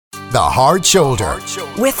The Hard Shoulder.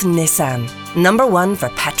 With Nissan. Number one for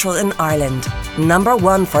petrol in Ireland. Number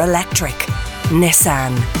one for electric.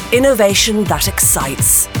 Nissan. Innovation that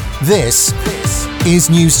excites. This is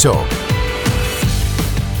News Talk.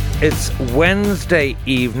 It's Wednesday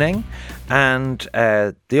evening, and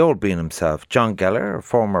the old bean himself, John Geller,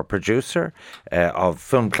 former producer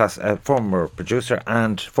former producer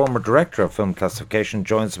and former director of film classification,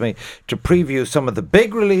 joins me to preview some of the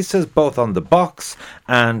big releases, both on the box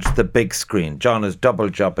and the big screen. John is double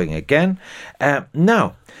jobbing again.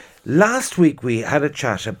 Now, last week we had a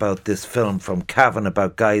chat about this film from Cavan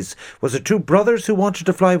about guys, was it two brothers who wanted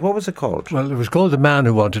to fly? What was it called? Well, it was called The Man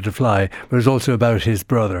Who Wanted to Fly, but it was also about his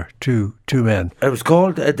brother, two men. It was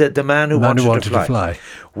called The Man Who Wanted to Fly.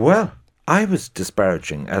 Well, I was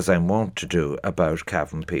disparaging, as I'm wont to do, about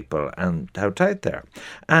Cavan people and how tight they are.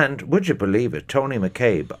 And would you believe it, Tony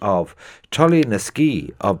McCabe of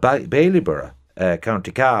Tullynaskee of Baileyborough,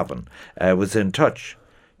 County Cavan, was in touch.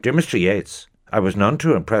 Dear Mr. Yates, I was none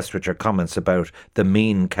too impressed with your comments about the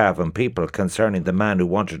mean Cavan people concerning the man who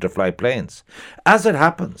wanted to fly planes. As it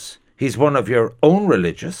happens, he's one of your own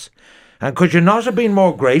religious, and could you not have been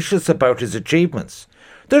more gracious about his achievements?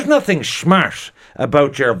 There's nothing smart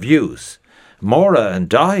about your views. Mora and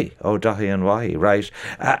Dahi and Wahi, right,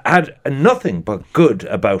 had nothing but good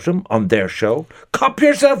about him on their show. Cop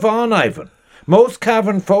yourself on, Ivan. Most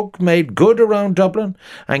Cavan folk made good around Dublin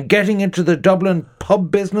and getting into the Dublin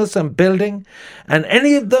pub business and building, and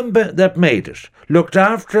any of them that made it looked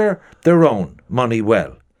after their own money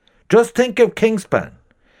well. Just think of Kingspan,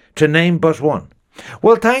 to name but one.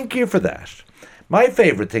 Well, thank you for that. My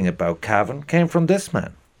favourite thing about Cavan came from this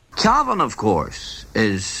man. Cavan, of course,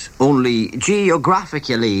 is only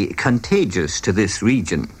geographically contagious to this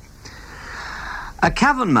region. A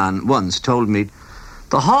Cavan man once told me,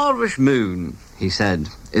 "The harvest moon," he said,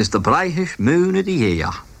 "is the brightest moon of the year,"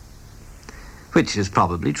 which is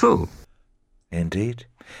probably true. Indeed.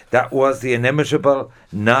 That was the inimitable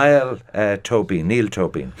Neil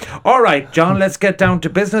Tobin. All right, John, let's get down to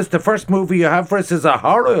business. The first movie you have for us is a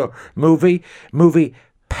horror movie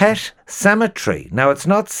Pet Sematary. Now, it's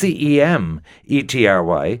not Cemetry,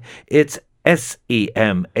 it's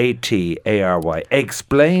Sematary.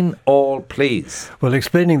 Explain all, please. Well,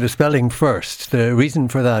 explaining the spelling first. The reason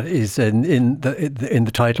for that is in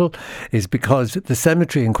the title is because the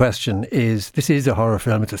cemetery in question this is a horror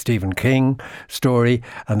film. It's a Stephen King story,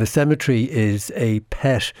 and the cemetery is a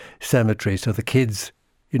pet cemetery. So the kids,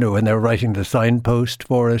 when they're writing the signpost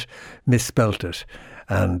for it, misspelt it.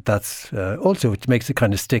 And that's also, it makes it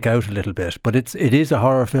kind of stick out a little bit. But it is a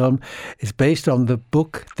horror film. It's based on the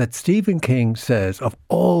book that Stephen King says, of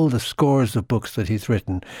all the scores of books that he's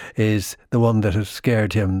written, is the one that has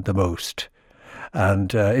scared him the most.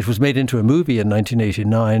 And it was made into a movie in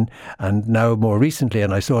 1989, and now more recently,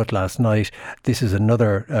 and I saw it last night, this is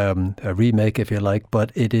another a remake, if you like,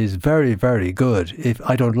 but it is very, very good.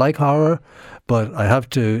 I don't like horror, but I have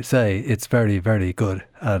to say it's very, very good.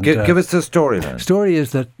 And, give us the story then. The story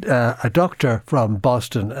is that a doctor from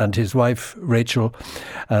Boston and his wife Rachel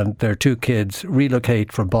and their two kids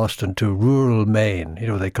relocate from Boston to rural Maine.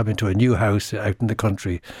 They come into a new house out in the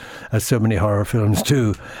country, as so many horror films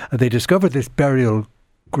do. And they discover this burial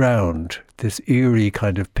ground, this eerie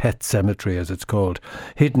kind of pet cemetery, as it's called,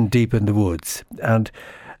 hidden deep in the woods. And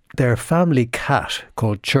their family cat,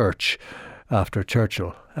 called Church, after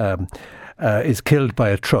Churchill, is killed by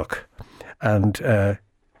a truck. And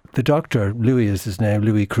the doctor, Louis is his name,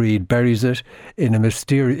 Louis Creed, buries it in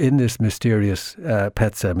this mysterious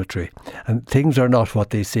pet cemetery. And things are not what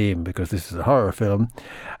they seem, because this is a horror film.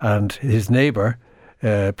 And his neighbour,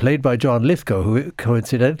 played by John Lithgow, who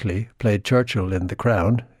coincidentally played Churchill in The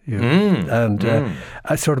Crown,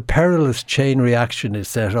 a sort of perilous chain reaction is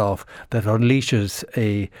set off that unleashes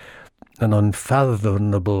an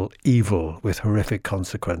unfathomable evil with horrific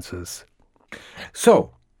consequences.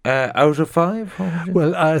 So, out of 5?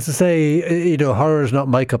 Well, as I say, horror is not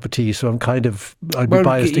my cup of tea, so I'd be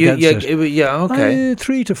biased against it. Yeah, okay.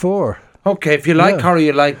 3 to 4. Okay, if you like horror,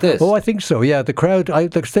 you like this. Oh, I think so, yeah.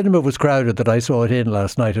 The cinema was crowded that I saw it in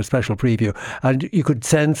last night, a special preview, and you could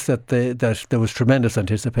sense that there was tremendous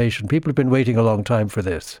anticipation. People have been waiting a long time for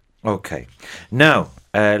this. Okay. Now,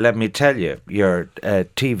 let me tell you, your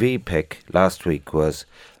TV pick last week was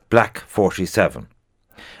Black 47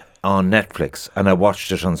 on Netflix, and I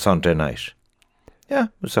watched it on Sunday night. Yeah,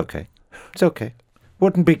 it was okay. It's okay.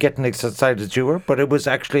 Wouldn't be getting excited as you were, but it was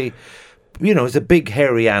actually, it was a big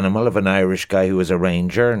hairy animal of an Irish guy who was a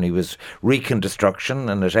ranger, and he was wreaking destruction,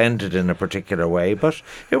 and it ended in a particular way, but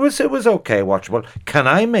it was okay, watchable. Can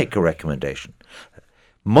I make a recommendation?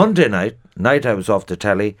 Monday night I was off the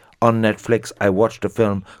telly, on Netflix, I watched a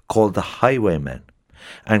film called The Highwaymen.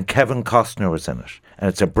 And Kevin Costner was in it. And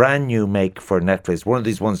it's a brand new make for Netflix. One of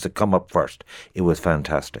these ones that come up first. It was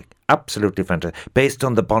fantastic. Absolutely fantastic. Based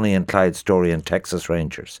on the Bonnie and Clyde story in Texas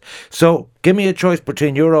Rangers. So, give me a choice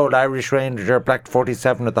between your old Irish Ranger, Black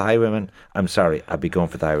 47 or The Highwaymen. I'm sorry, I'd be going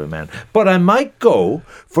for The Highwaymen. But I might go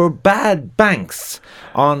for Bad Banks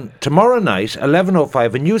on tomorrow night,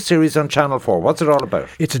 11:05, a new series on Channel 4. What's it all about?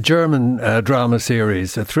 It's a German drama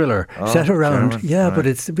series, a thriller set around... German? Yeah,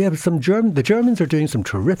 Right. but we have some German... The Germans are doing some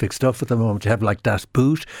terrific stuff at the moment. You have like Das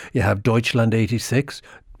Boot, you have Deutschland 86,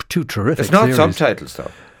 two terrific It's not series. subtitles,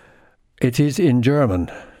 though. It is in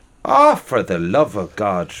German. Oh, for the love of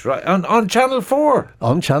God. Right. On Channel 4.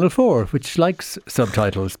 On Channel 4, which likes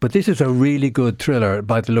subtitles. But this is a really good thriller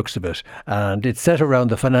by the looks of it. And it's set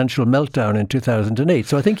around the financial meltdown in 2008.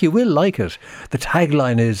 So I think you will like it. The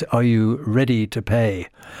tagline is, "Are you ready to pay?"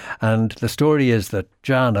 And the story is that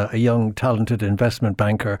Jana, a young, talented investment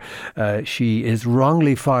banker, she is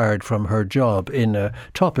wrongly fired from her job in a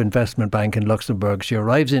top investment bank in Luxembourg. She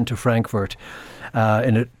arrives into Frankfurt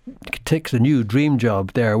takes a new dream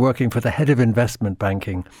job there, working for the head of investment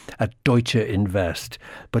banking at Deutsche Invest.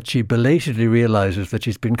 But she belatedly realises that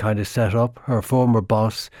she's been kind of set up. Her former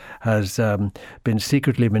boss has been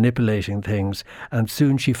secretly manipulating things, and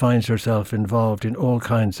soon she finds herself involved in all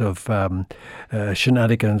kinds of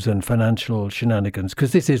shenanigans and financial shenanigans,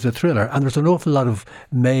 because this is a thriller, and there's an awful lot of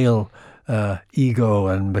male ego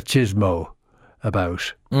and machismo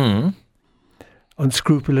about.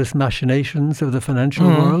 Unscrupulous machinations of the financial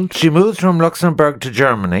world. She moves from Luxembourg to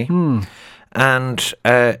Germany, and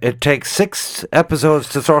it takes 6 episodes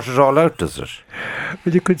to sort it all out, does it?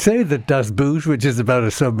 Well, you could say that Das Boot, which is about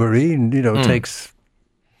a submarine, takes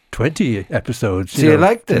 20 episodes. Do you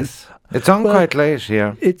like this? It's on quite late,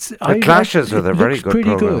 yeah. It clashes with a very good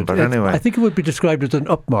programme, but anyway. I think it would be described as an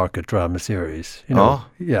upmarket drama series.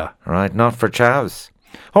 Yeah. Right, not for chavs.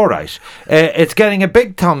 All right. It's getting a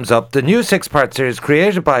big thumbs up. The new 6-part series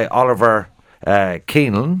created by Oliver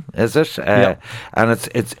Keenan, is it? Yeah. And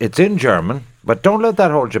it's in German, but don't let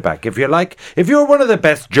that hold you back. If you're one of the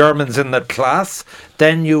best Germans in the class,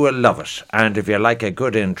 then you will love it. And if you like a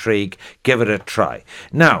good intrigue, give it a try.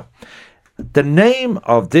 Now, the name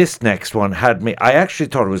of this next one I actually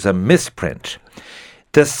thought it was a misprint.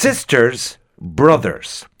 The Sisters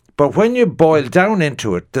Brothers. But when you boil down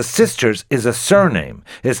into it, the Sisters is a surname.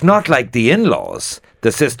 It's not like the in-laws,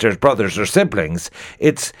 the sisters, brothers or siblings.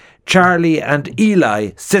 It's Charlie and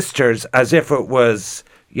Eli Sisters, as if it was,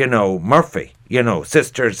 Murphy.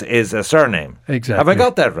 Sisters is a surname. Exactly. Have I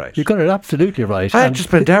got that right? You got it absolutely right. I had just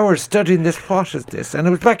spent hours studying this. What is this? And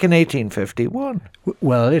it was back in 1851.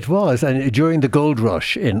 Well, it was. And during the gold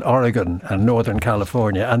rush in Oregon and Northern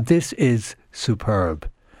California. And this is superb.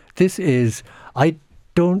 I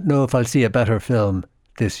don't know if I'll see a better film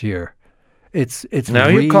this year. It's now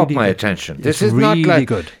really you caught my attention. This is really not like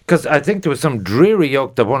good, because I think there was some dreary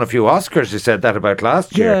yoke that won a few Oscars. You said that about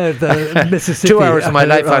last year. Yeah, the Mississippi. 2 hours of my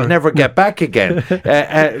life I'll never get back again.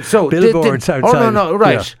 So billboards outside. Oh no,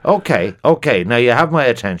 right? Yeah. Okay. Now you have my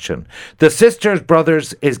attention. The Sisters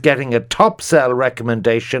Brothers is getting a top sell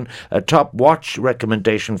recommendation, a top watch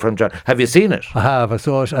recommendation from John. Have you seen it? I have. I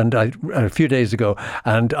saw it a few days ago,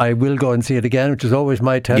 and I will go and see it again, which is always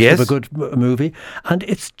my test of a good movie. And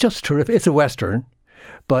it's just terrific. It's a Western.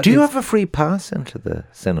 But do you have a free pass into the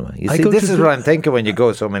cinema? You see, this is what I'm thinking when you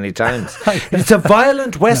go so many times. It's a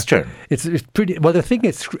violent Western. It's pretty... Well, the thing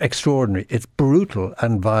is extraordinary. It's brutal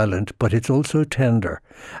and violent, but it's also tender.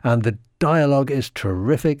 And the dialogue is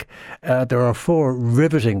terrific. There are 4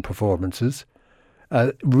 riveting performances.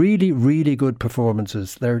 Really, really good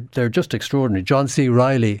performances. They're just extraordinary. John C.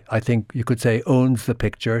 Reilly, I think you could say, owns the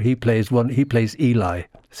picture. He plays Eli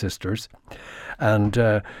Sisters.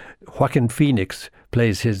 And Joaquin Phoenix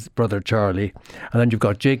plays his brother Charlie. And then you've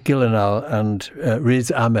got Jake Gyllenhaal and Riz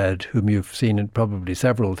Ahmed, whom you've seen in probably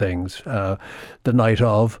several things, The Night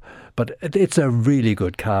Of. But it's a really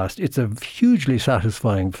good cast. It's a hugely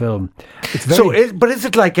satisfying film. But is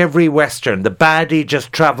it like every Western? The baddie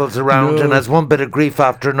just travels around and has one bit of grief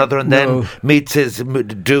after another and then meets his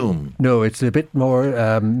doom? No, it's a bit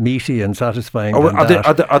more meaty and satisfying than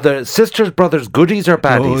that. Are the Sisters Brothers goodies or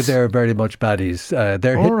baddies? Oh, they're very much baddies.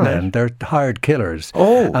 They're hitmen. Right. They're hired killers.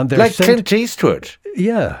 Oh, and they're like Clint Eastwood.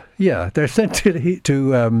 Yeah. They're sent to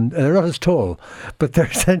they're not as tall, but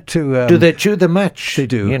they're sent to... do they chew the match? They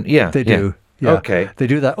do. They do. Yeah. Okay. They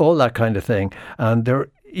do all that kind of thing. And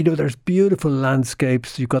there's beautiful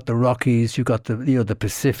landscapes. You've got the Rockies, you've got the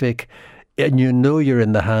Pacific. and you know you're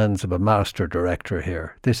in the hands of a master director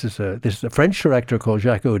here. This is a French director called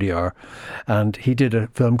Jacques Audiard, and he did a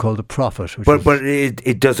film called The Prophet. But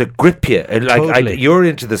it does it grip you? Totally. You're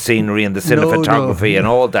into the scenery and the cinematography and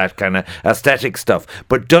all that kind of aesthetic stuff.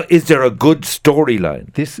 But is there a good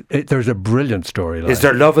storyline? There's a brilliant storyline. Is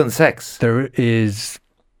there love and sex? There is.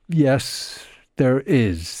 Yes, there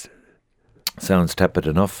is. Sounds tepid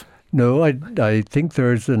enough. No, I think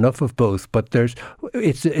there's enough of both, but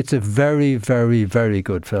it's a very, very, very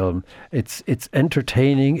good film. It's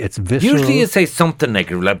entertaining, it's visceral. Usually you say something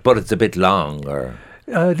negative, but it's a bit long, or...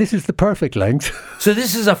 this is the perfect length. So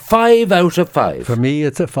this is a 5 out of 5? For me,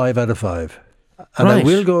 it's a 5 out of 5. And right. I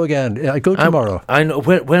will go again. I go tomorrow. I know.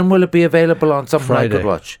 When will it be available on something Friday. I could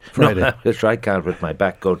watch? Friday. No, I can't with my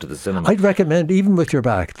back go to the cinema. I'd recommend, even with your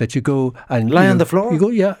back, that you go and... Lie on the floor? You go,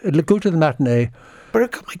 yeah, go to the matinee. But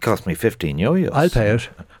it might cost me 15 yo-yos. I'll pay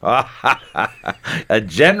it.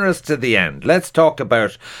 Generous to the end. Let's talk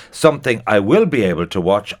about something I will be able to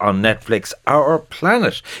watch on Netflix, Our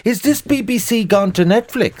Planet. Is this BBC gone to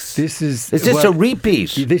Netflix? Is this a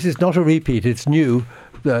repeat? This is not a repeat. It's new.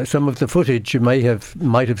 Some of the footage you might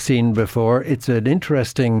have seen before. It's an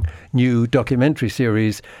interesting new documentary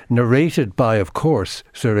series narrated by, of course,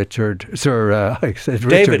 David Attenborough.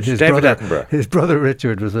 His brother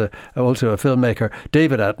Richard was also a filmmaker,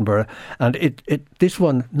 David Attenborough, and this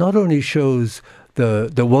one not only shows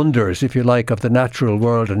the wonders, if you like, of the natural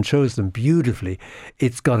world and shows them beautifully.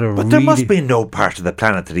 It's got But there must be no part of the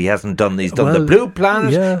planet that he hasn't done. He's done the Blue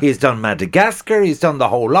Planet, yeah. He's done Madagascar, he's done the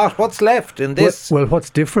whole lot. What's left in this? Well,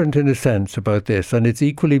 what's different in a sense about this, and it's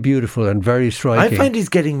equally beautiful and very striking. I find he's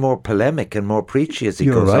getting more polemic and more preachy as he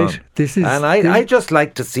goes right. on. I just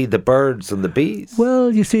like to see the birds and the bees.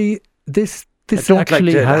 Well, you see, this I don't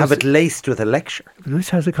actually like to have it laced with a lecture. This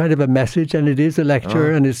has a kind of a message, and it is a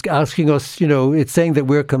lecture, and it's asking us, it's saying that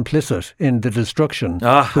we're complicit in the destruction. Which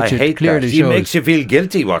I hate clearly that. Shows. It makes you feel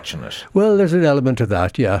guilty watching it. Well, there's an element of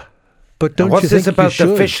that, yeah. But don't what's you this think about you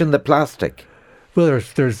the should? fish and the plastic? Well,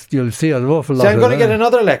 there's you'll see an awful lot. I'm going to of get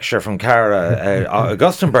another lecture from Cara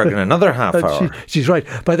Augustenberg in another half hour. She's right.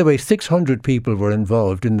 By the way, 600 people were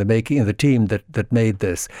involved in the making of the team that made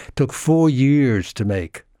this. It took 4 years to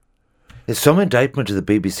make. Is some indictment to the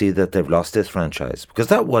BBC that they've lost this franchise? Because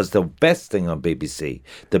that was the best thing on BBC,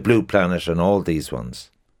 the Blue Planet and all these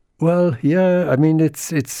ones. Well, yeah, I mean,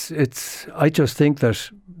 it's. I just think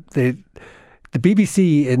that the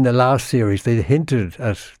BBC in the last series, they hinted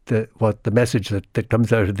at the message that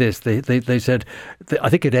comes out of this. They said, I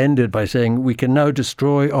think it ended by saying, we can now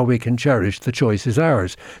destroy or we can cherish, the choice is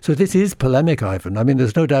ours. So this is polemic, Ivan. I mean,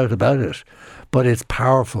 there's no doubt about it, but it's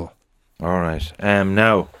powerful. All right.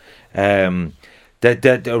 Now,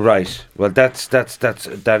 right. Well,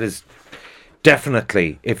 that is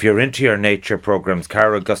definitely, if you're into your nature programs,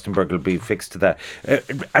 Cara Augustenberg will be fixed to that.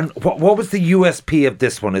 And what was the USP of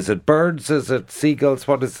this one? Is it birds? Is it seagulls?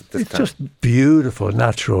 What is it this time? It's just beautiful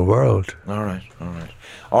natural world. All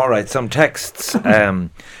right. Some texts.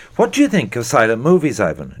 What do you think of silent movies,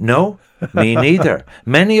 Ivan? No? Me neither.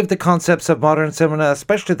 Many of the concepts of modern cinema,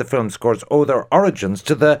 especially the film scores, owe their origins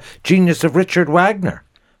to the genius of Richard Wagner.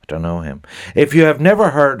 I don't know him. If you have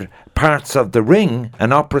never heard parts of The Ring,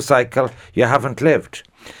 an opera cycle, you haven't lived.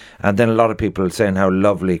 And then a lot of people saying how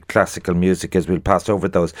lovely classical music is. We'll pass over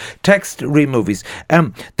those. Text re-movies.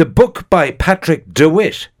 The book by Patrick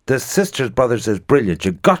DeWitt, The Sisters Brothers, is brilliant.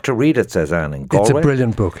 You've got to read it, says Anne in Galway. It's a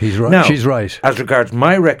brilliant book. He's right. Now, she's right. As regards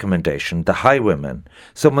my recommendation, The Highwaymen,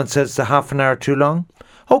 someone says the half an hour too long.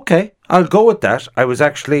 Okay, I'll go with that. I was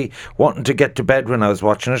actually wanting to get to bed when I was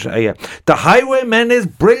watching it. The Highwaymen is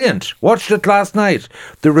brilliant. Watched it last night.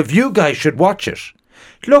 The review guy should watch it.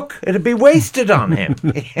 Look, it'd be wasted on him.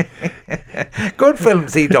 Good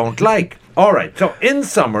films he don't like. All right, so in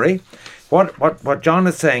summary, what John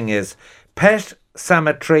is saying is Pet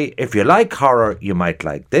Sematary, if you like horror, you might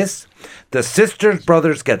like this. The Sisters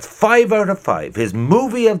Brothers gets 5 out of 5. His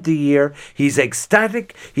movie of the year. He's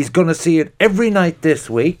ecstatic. He's going to see it every night this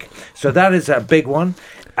week. So that is a big one.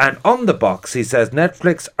 And on the box, he says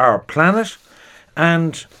Netflix, Our Planet,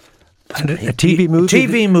 and a TV movie.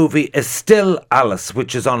 TV movie is still Alice,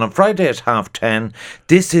 which is on Friday at 10:30.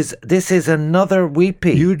 This is another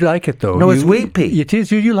weepy. You'd like it though. No, it's weepy. It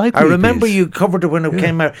is. You like. I remember you covered it when it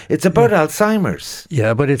came out. It's about Alzheimer's.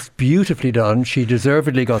 Yeah, but it's beautifully done. She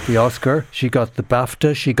deservedly got the Oscar. She got the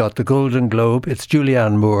BAFTA. She got the Golden Globe. It's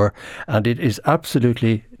Julianne Moore, and it is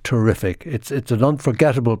absolutely terrific. It's an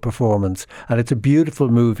unforgettable performance, and it's a beautiful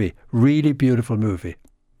movie. Really beautiful movie.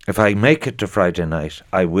 If I make it to Friday night,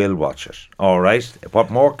 I will watch it. All right? What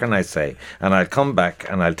more can I say? And I'll come back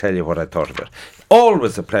and I'll tell you what I thought of it.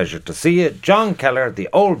 Always a pleasure to see you. John Keller, the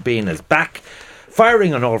old bean, is back,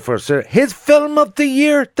 firing on all fours. His film of the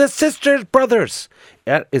year, The Sisters Brothers.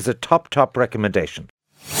 That is a top recommendation.